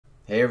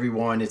Hey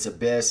everyone, it's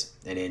Abyss,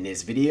 and in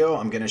this video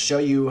I'm going to show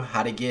you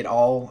how to get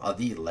all of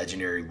the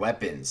legendary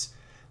weapons.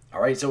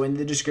 Alright, so in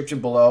the description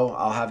below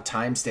I'll have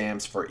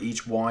timestamps for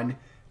each one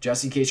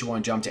just in case you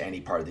want to jump to any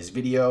part of this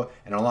video,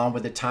 and along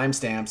with the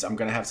timestamps I'm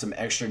going to have some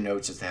extra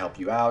notes just to help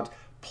you out.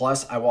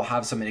 Plus I will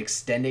have some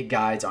extended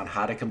guides on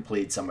how to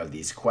complete some of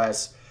these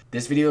quests.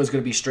 This video is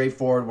going to be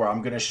straightforward, where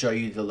I'm going to show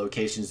you the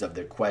locations of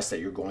the quests that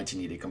you're going to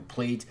need to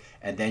complete,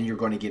 and then you're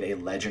going to get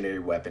a legendary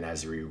weapon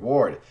as a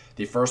reward.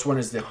 The first one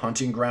is the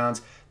hunting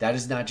grounds. That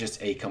is not just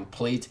a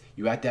complete,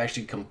 you have to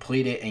actually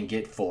complete it and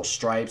get full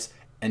stripes,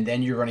 and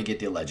then you're going to get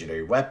the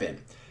legendary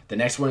weapon. The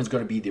next one is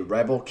going to be the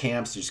rebel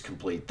camps. Just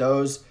complete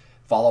those,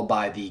 followed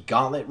by the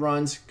gauntlet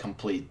runs,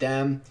 complete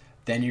them.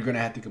 Then you're going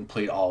to have to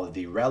complete all of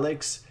the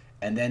relics,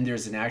 and then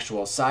there's an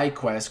actual side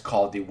quest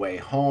called the way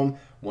home.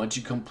 Once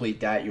you complete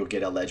that, you'll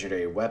get a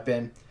legendary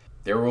weapon.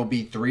 There will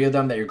be 3 of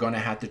them that you're going to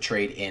have to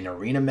trade in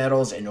arena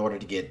medals in order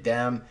to get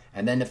them.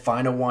 And then the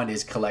final one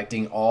is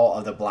collecting all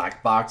of the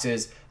black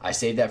boxes. I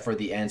saved that for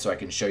the end so I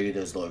can show you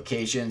those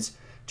locations.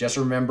 Just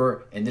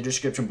remember, in the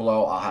description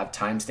below, I'll have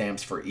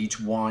timestamps for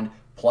each one,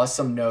 plus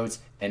some notes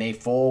and a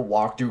full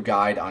walkthrough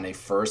guide on the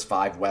first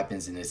 5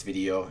 weapons in this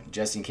video,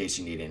 just in case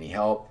you need any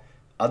help.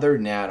 Other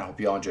than that, I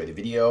hope you all enjoyed the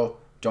video.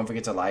 Don't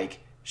forget to like,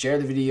 share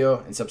the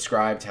video, and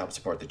subscribe to help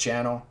support the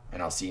channel,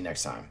 and I'll see you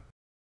next time.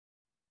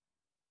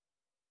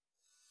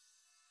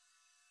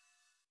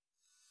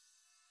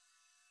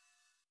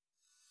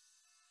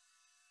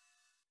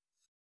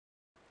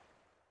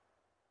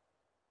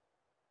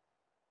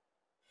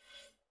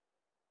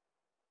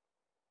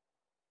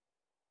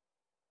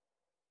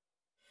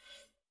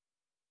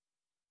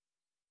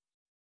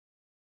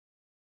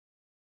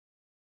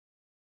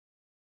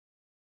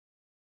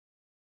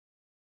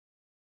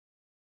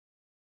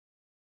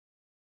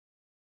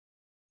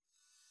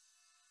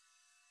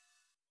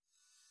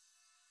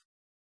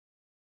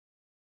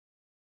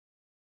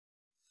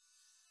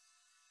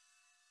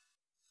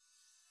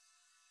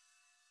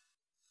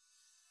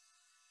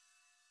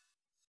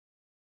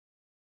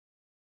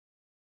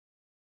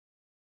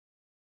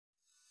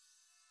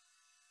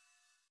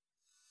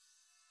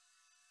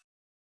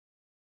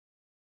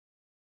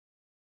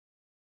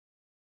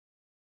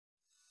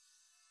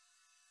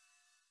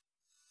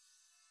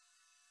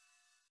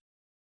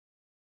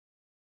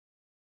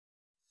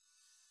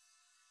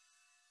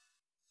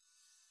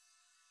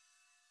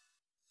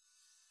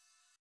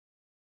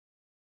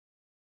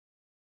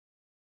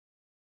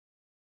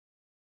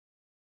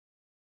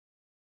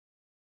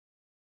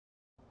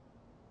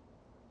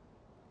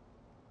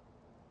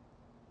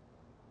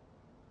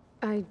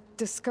 I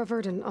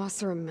discovered an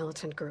Oseram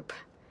militant group.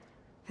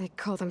 They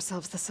call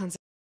themselves the Sons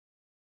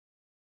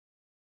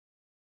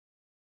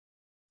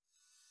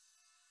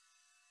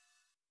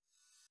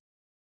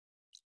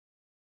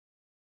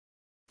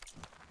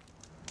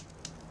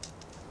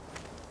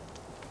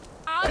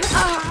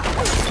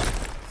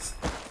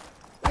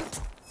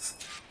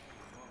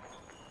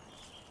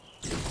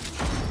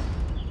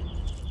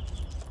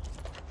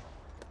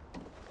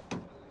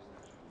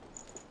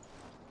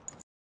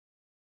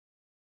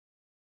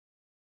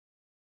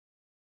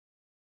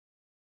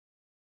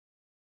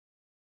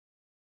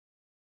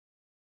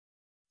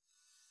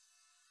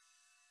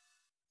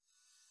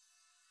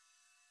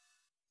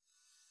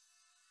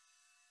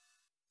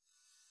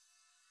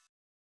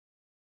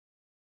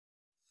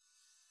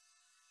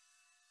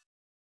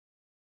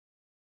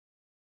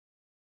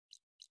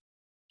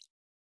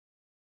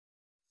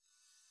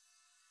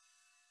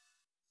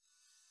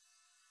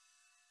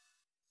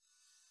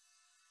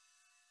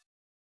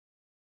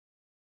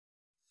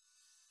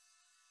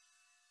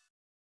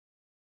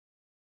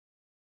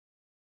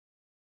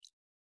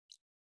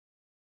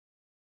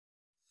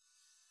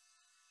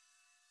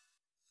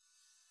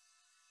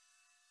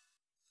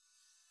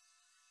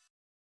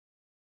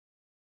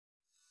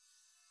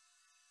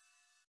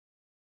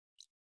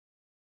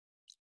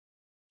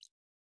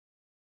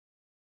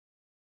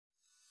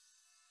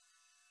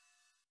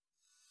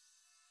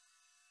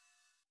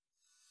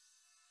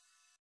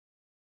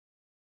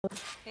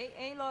Hey,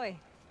 Aloy,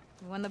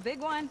 you won the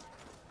big one?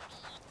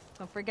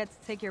 Don't forget to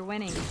take your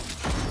winnings.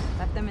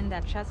 Left them in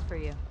that chest for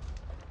you.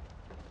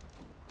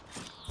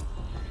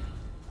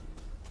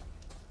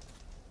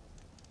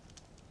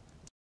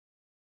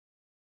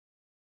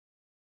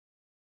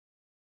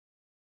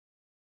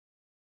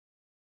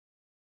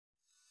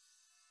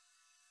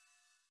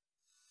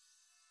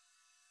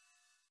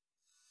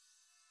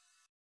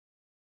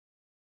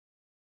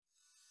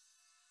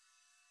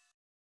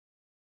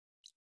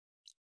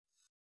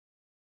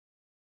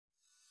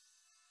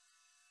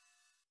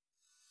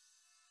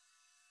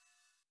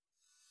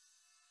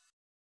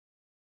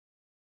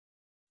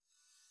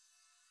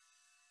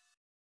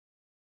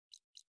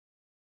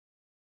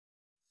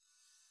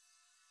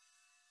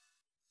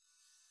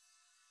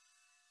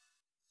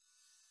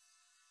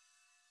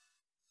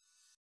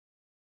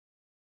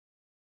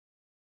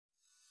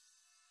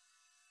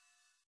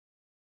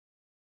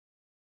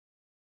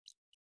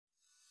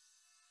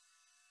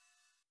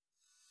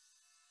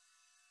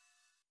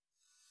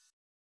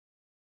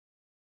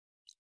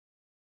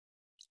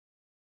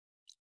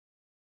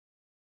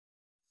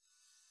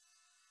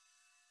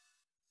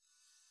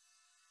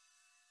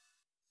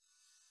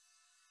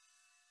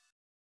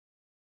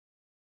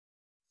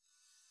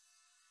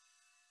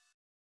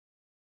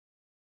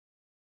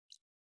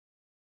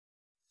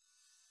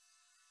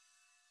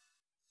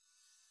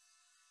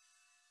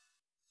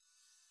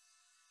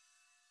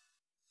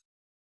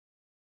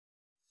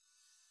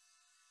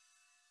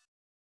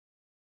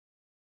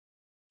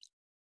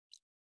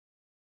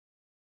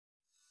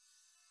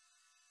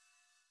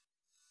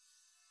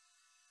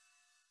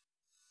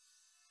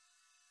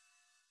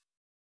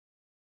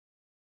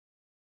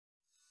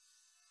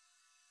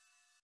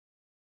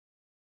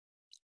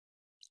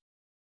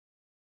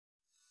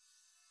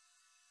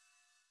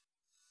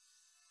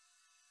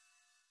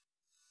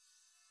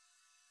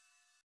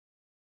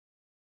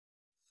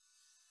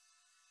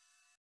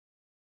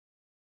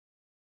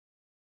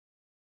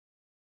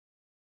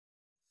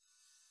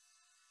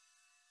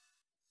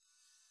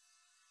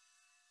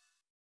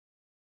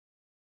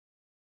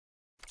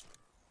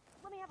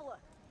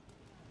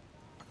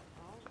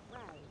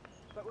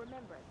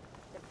 Remember,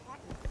 the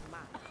patent is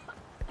mine.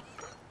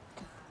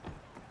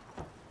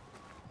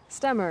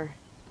 Stemmer,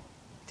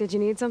 did you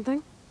need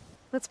something?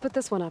 Let's put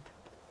this one up.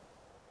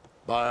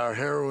 By our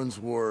heroine's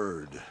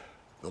word,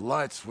 the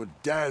lights would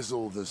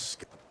dazzle the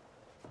sky.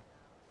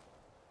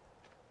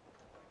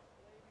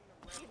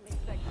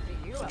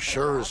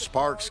 Sure as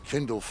sparks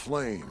kindle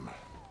flame.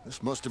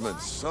 This must have been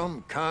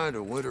some kind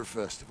of winter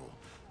festival.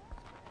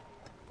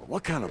 But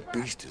what kind of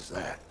beast is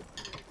that?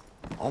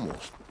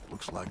 Almost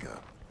looks like a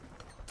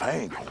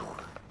fang horn.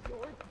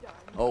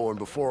 Oh, and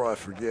before I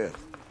forget,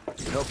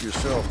 help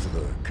yourself to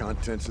the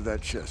contents of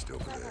that chest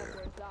over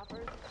there.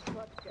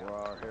 For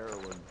our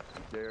heroine,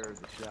 dare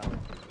the challenge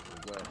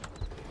of the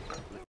West.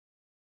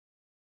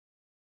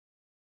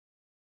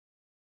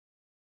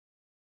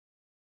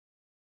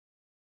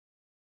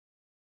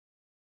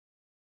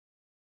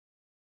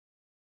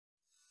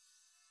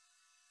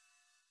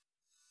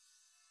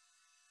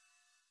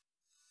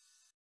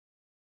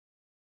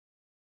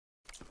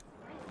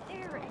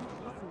 Erend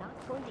is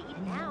not going to eat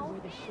it now. Where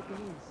the ship is.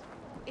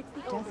 It's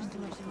the Doesn't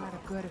do us a lot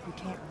of good if we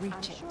can't reach I'm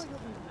it. sure he'll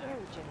be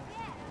very generous.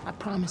 I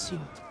promise you,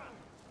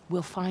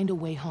 we'll find a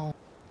way home.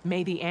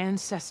 May the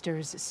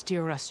Ancestors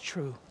steer us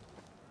true.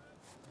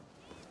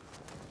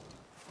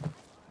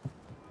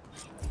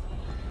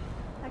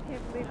 I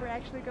can't believe we're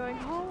actually going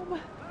home.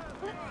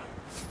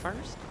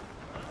 First,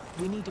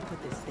 we need to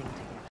put this thing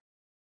together.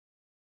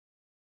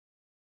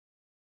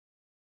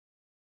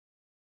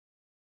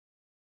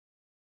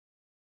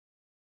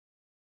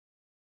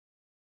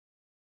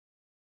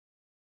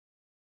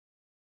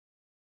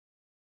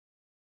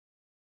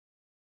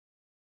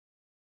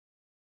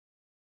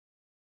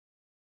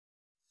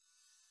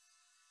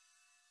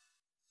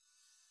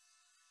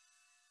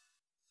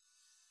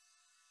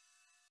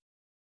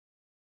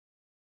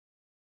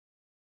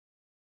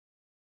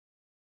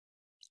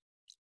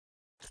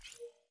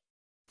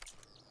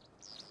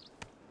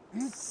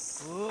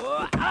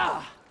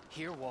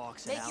 Here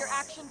walks an Make your ally.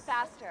 action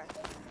faster.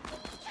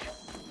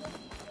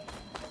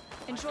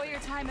 Enjoy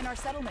your time in our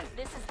settlement.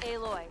 This is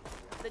Aloy,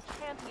 the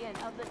champion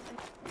of the...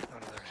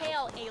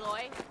 Hail,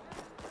 Aloy.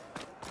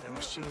 The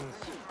machines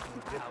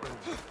the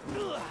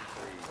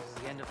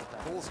end of the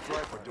battle. Full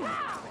strike, we're doing it. I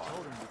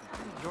told him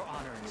your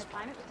honor and The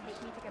time it would take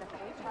me to get a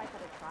full price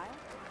at a trial,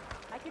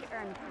 I could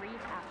earn 3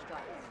 half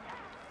strikes.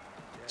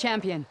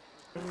 Champion.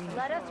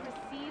 Let us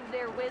receive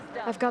their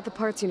wisdom. I've got the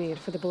parts you need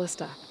for the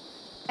ballista.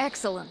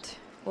 Excellent.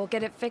 We'll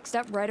get it fixed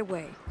up right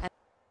away.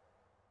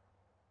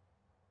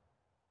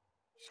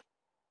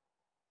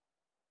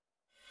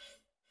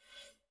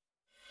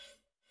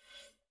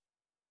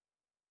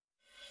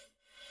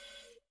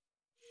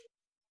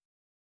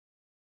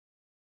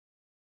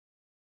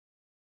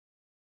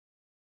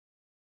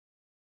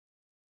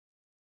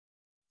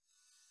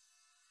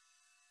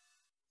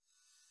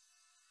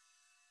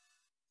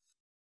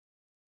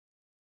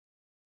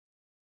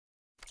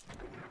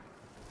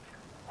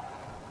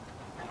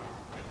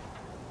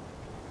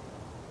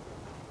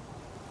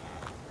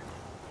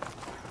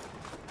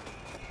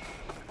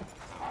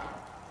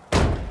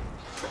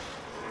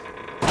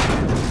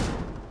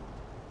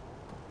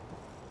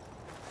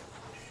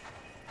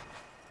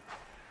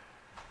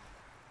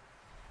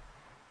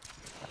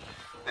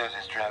 This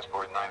is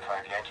Transport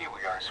 95 Yankee.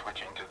 We are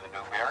switching to the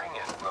new bearing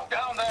and we'll...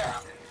 Down there!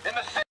 In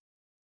the city!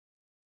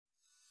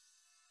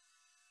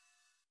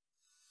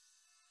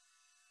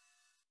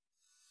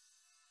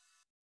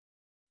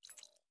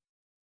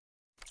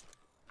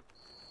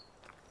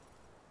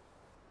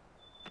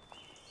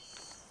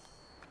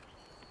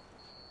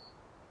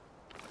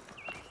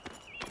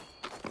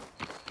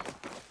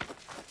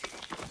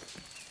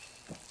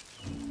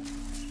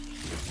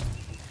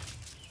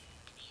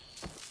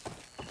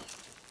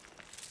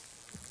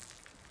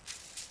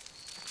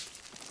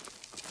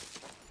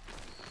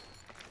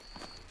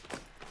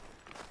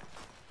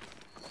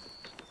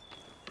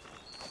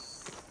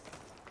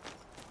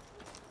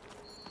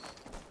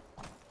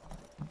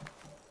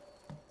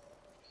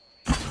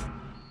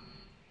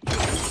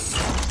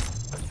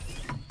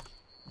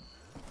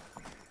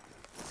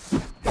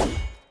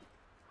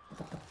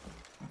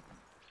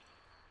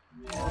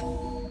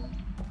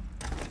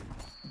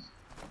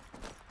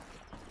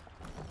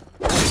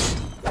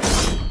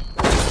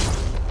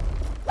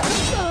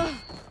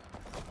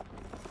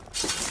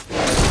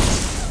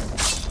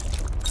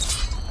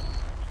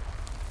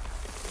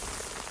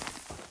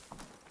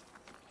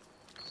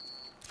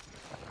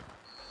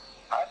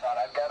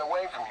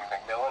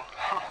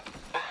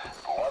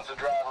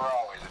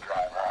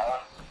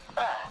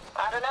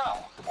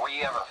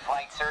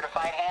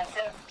 certified,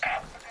 Hanson?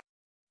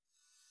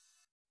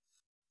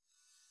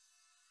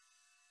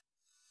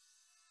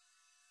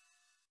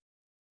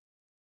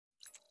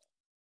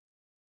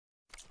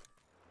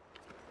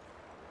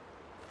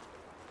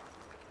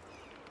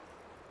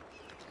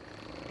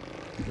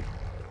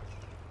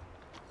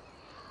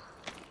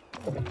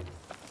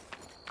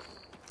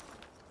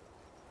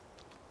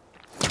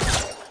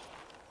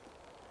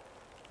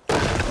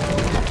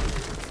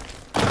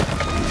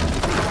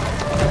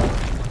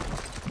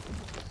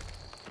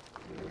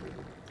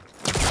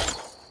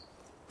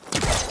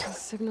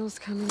 signals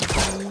coming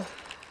from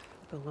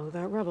below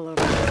that rubble over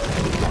there.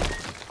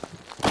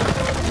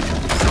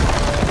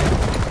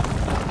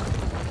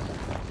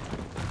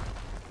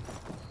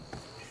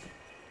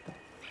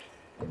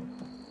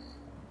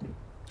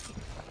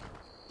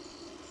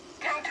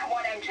 Down to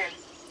one engine.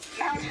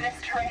 Mountainous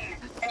terrain.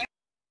 And you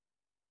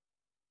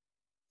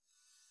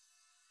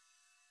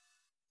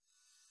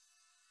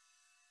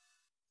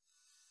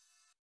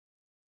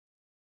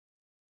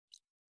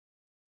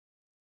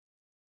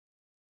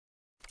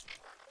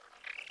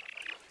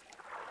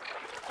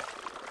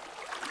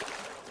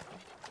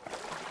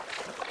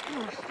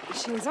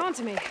Machine's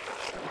onto me.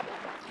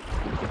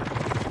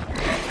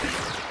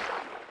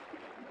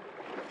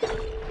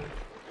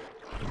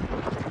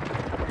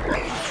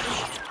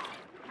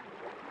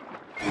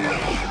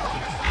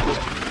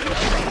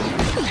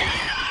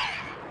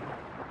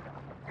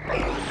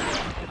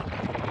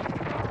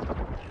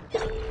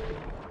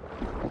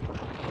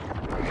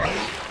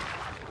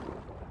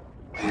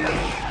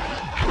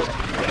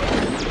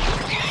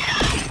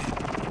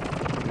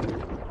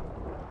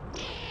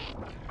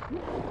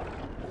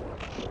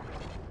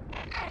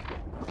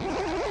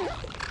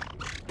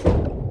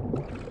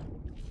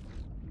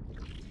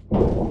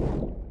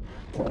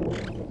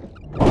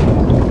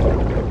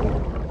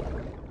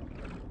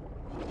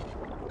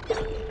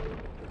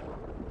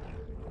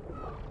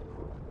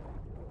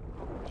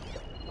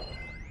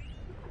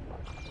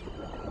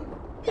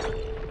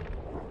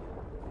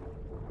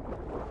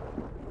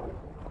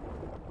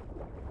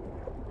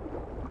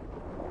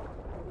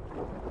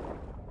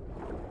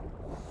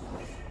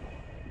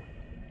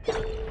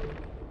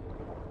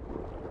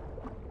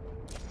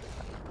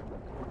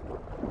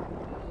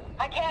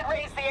 I can't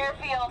raise the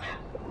airfield.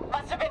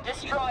 Must have been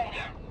destroyed.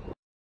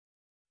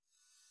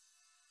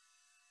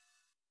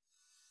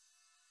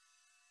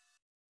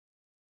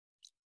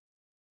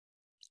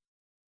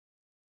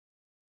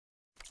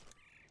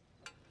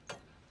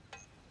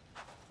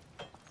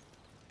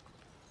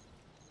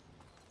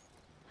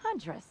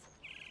 Huntress,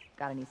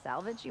 got any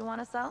salvage you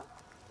want to sell?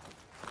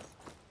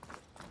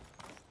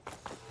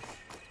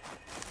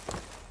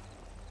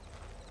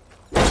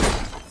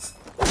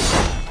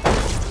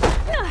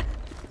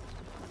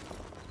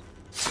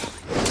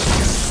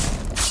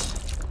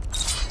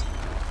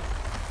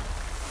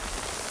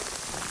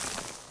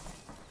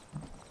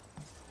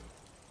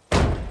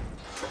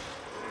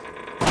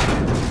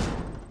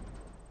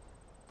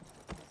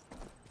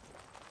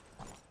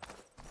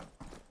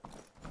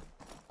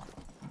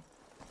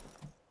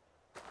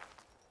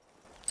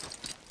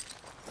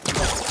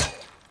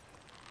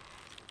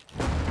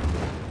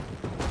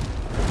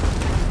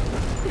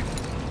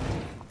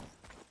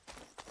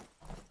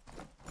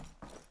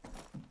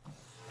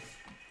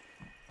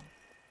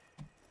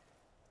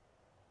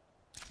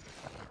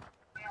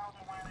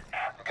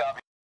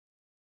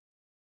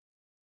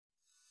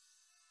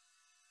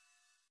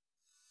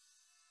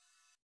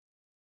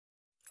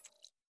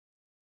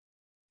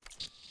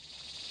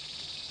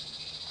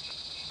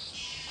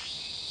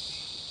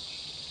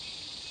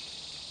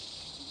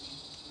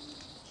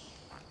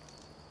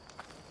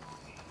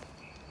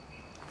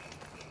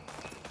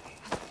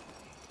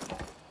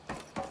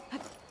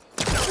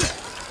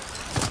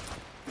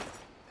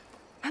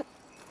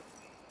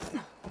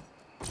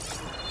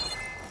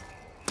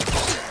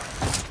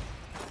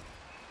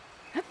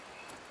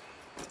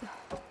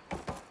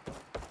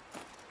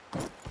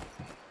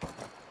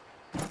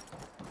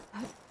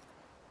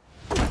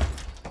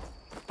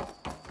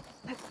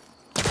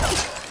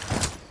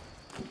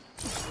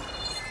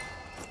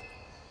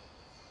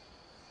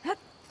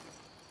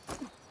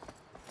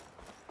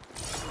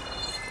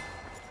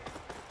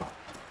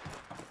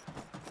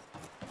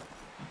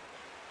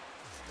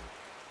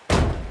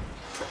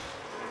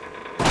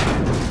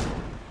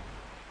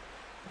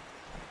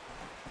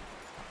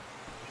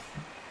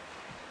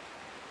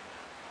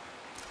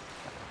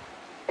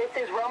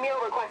 This is Romeo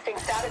requesting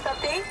status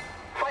update.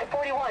 Flight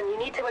 41, you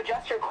need to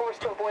adjust your course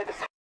to avoid the...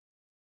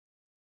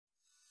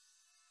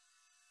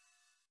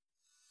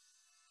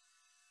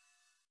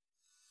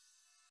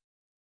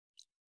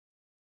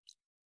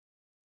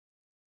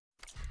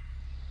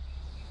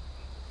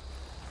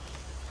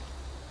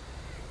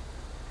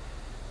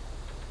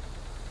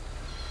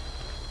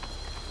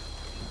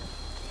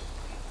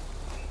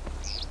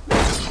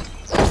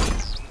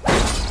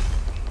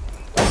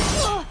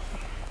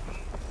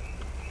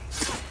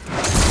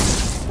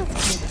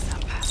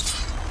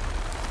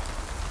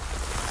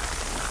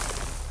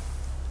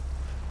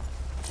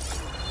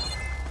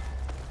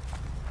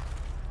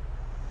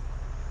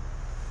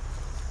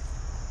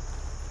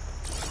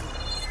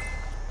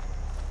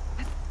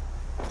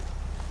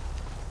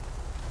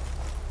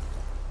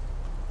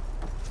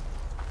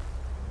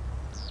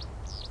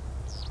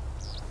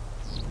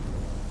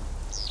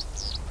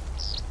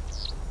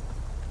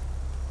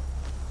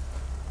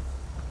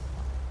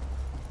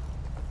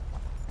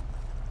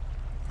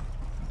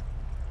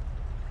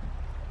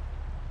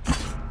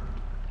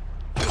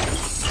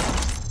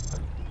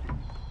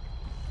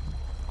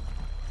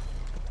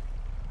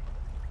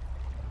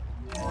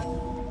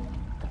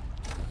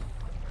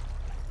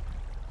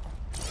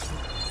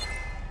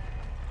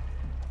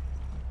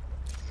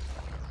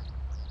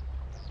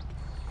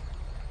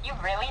 You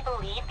really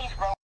believe these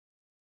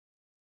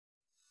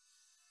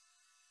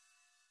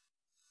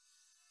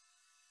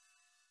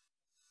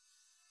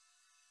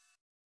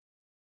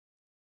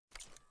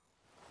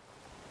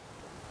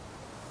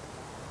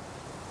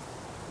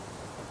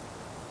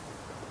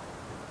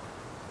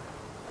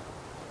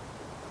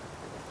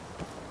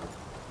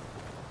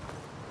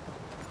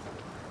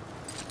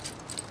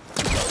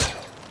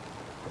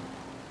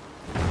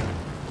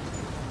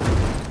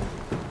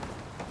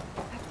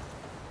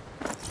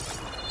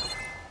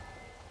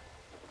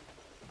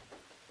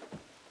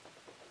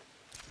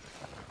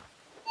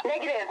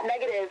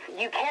Negative.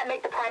 You can't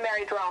make the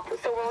primary drop,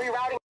 so we're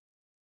rerouting.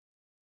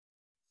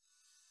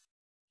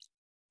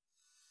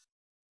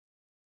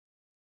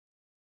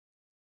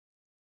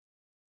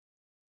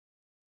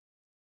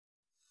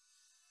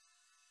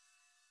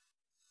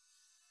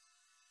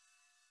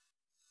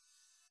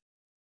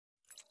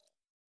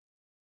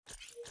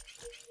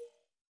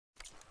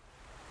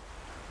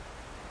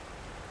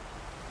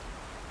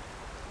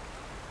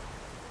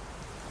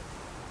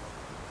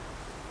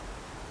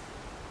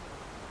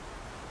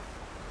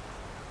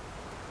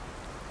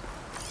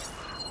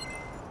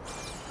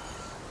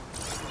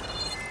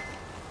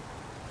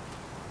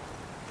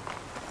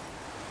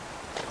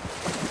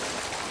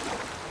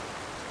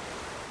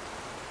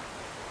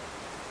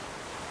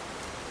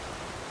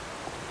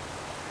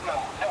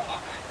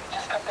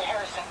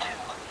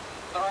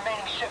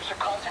 Ships are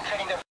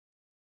concentrating their...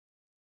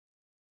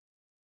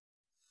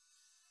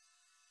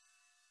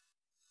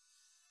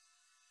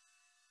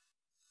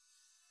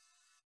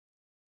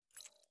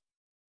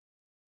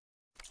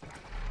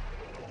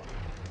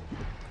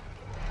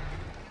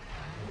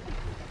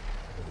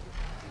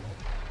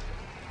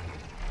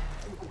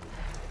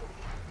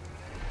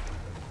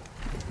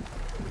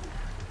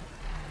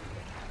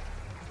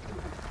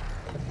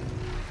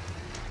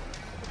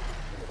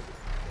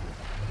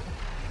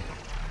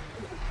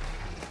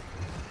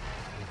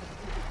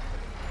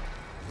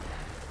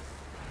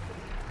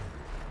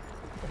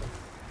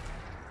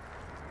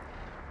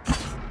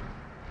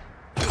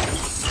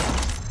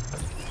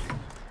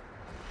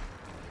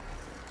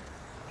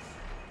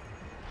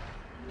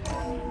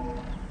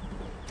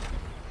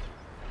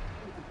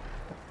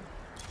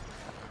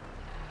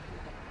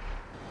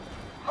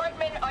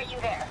 Are you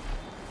there?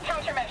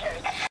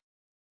 Countermeasures.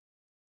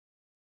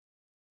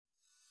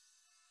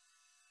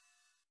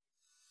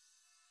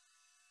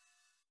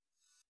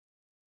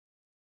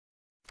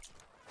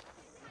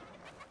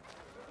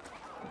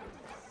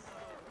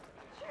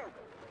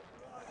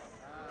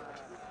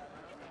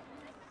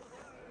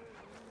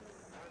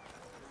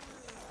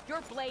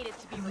 Your blade is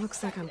to be It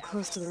looks like I'm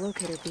close to the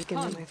locator beacon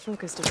that my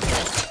focus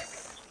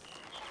device.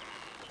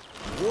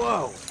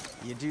 Whoa!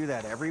 You do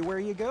that everywhere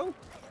you go?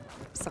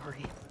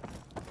 Sorry.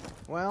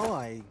 Well,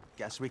 I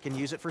guess we can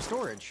use it for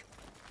storage.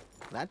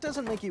 That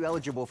doesn't make you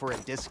eligible for a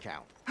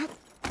discount.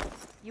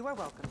 You are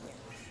welcome here.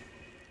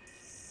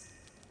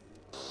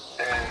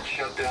 And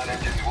shut down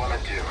engines 1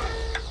 and 2. You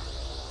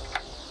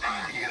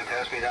gonna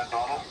pass me that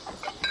bottle?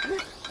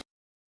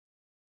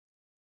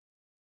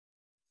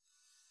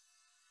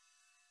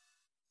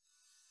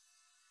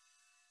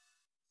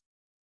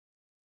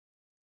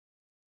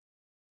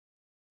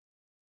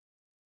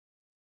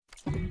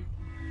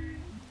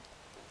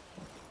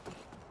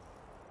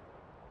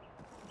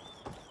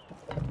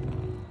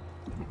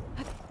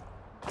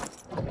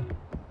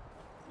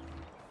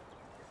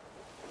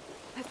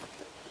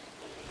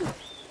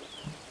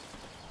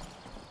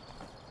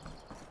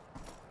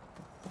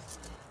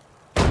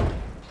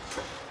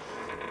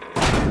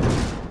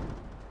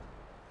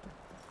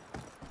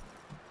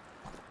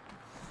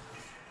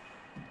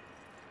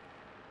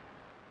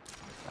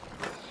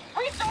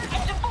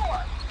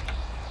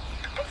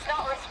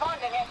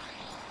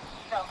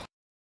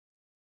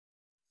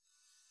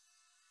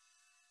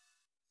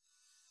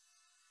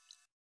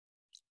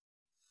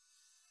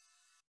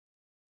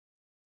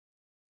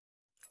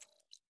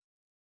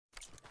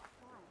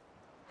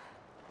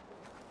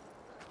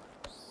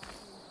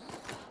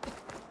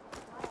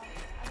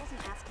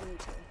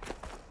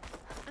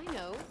 I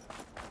know.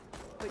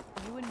 But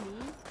you and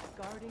me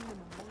guarding the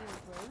Memorial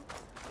Road?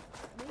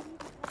 Maybe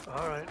because...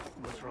 All right,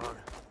 what's wrong?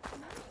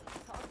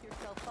 Talk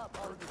yourself up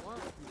all you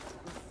want.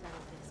 We'll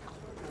settle this on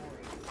the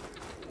board.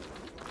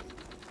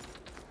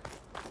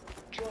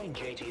 Join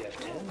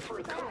JTF-10 for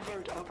a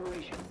covert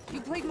operation.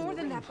 You played more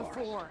than that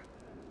before.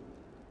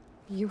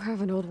 You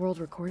have an old world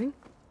recording?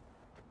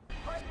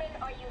 Horseman,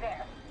 are you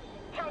there?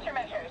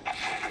 Countermeasures.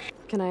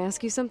 Can I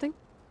ask you something?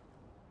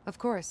 Of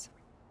course.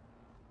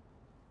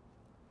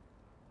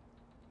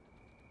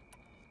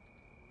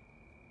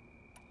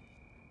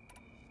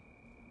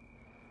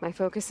 My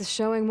focus is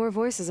showing more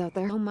voices out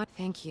there. Oh my,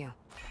 thank you.